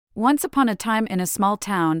Once upon a time in a small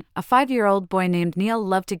town, a 5-year-old boy named Neil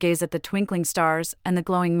loved to gaze at the twinkling stars and the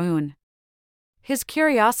glowing moon. His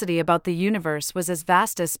curiosity about the universe was as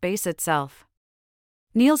vast as space itself.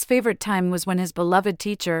 Neil's favorite time was when his beloved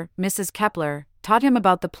teacher, Mrs. Kepler, taught him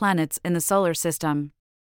about the planets in the solar system.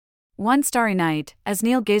 One starry night, as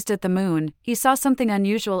Neil gazed at the moon, he saw something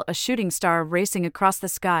unusual: a shooting star racing across the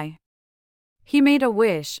sky. He made a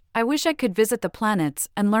wish: "I wish I could visit the planets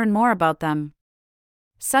and learn more about them."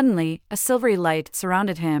 Suddenly, a silvery light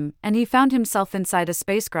surrounded him, and he found himself inside a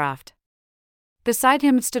spacecraft. Beside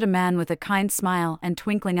him stood a man with a kind smile and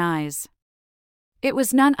twinkling eyes. It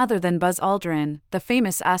was none other than Buzz Aldrin, the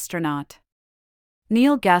famous astronaut.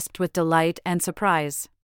 Neil gasped with delight and surprise.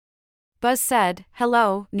 Buzz said,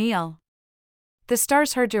 "Hello, Neil. The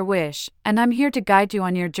stars heard your wish, and I'm here to guide you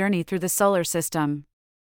on your journey through the solar system."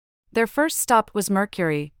 Their first stop was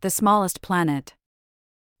Mercury, the smallest planet.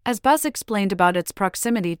 As Buzz explained about its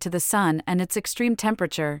proximity to the sun and its extreme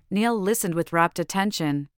temperature, Neil listened with rapt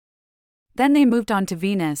attention. Then they moved on to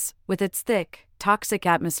Venus, with its thick, toxic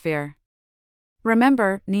atmosphere.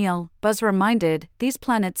 "Remember, Neil," Buzz reminded, "these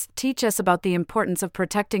planets teach us about the importance of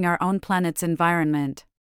protecting our own planet's environment."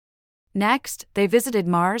 Next, they visited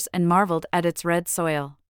Mars and marveled at its red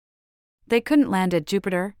soil. They couldn't land at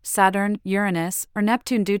Jupiter, Saturn, Uranus, or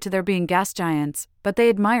Neptune due to their being gas giants, but they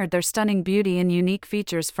admired their stunning beauty and unique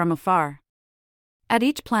features from afar. At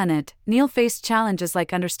each planet, Neil faced challenges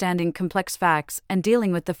like understanding complex facts and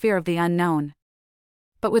dealing with the fear of the unknown.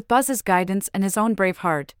 But with Buzz's guidance and his own brave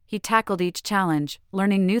heart, he tackled each challenge,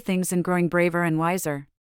 learning new things and growing braver and wiser.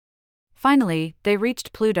 Finally, they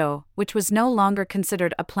reached Pluto, which was no longer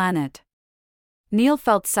considered a planet. Neil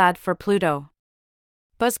felt sad for Pluto.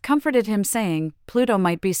 Buzz comforted him, saying, "Pluto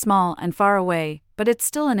might be small and far away, but it's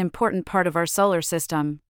still an important part of our solar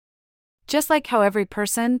system. Just like how every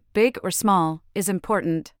person, big or small, is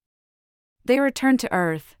important." They returned to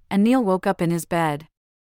Earth, and Neil woke up in his bed.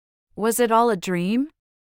 Was it all a dream?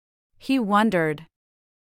 He wondered.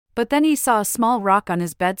 But then he saw a small rock on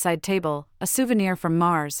his bedside table, a souvenir from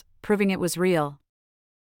Mars, proving it was real.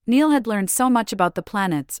 Neil had learned so much about the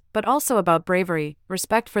planets, but also about bravery,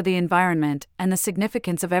 respect for the environment, and the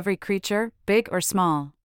significance of every creature, big or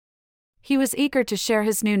small. He was eager to share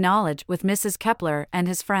his new knowledge with Mrs. Kepler and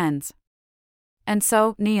his friends. And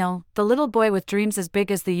so, Neil, the little boy with dreams as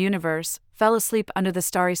big as the universe, fell asleep under the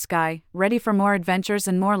starry sky, ready for more adventures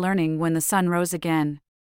and more learning when the sun rose again.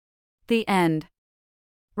 The end.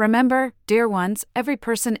 Remember, dear ones, every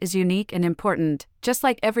person is unique and important, just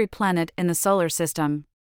like every planet in the solar system.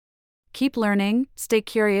 Keep learning, stay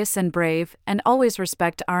curious and brave, and always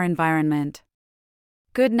respect our environment.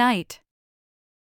 Good night.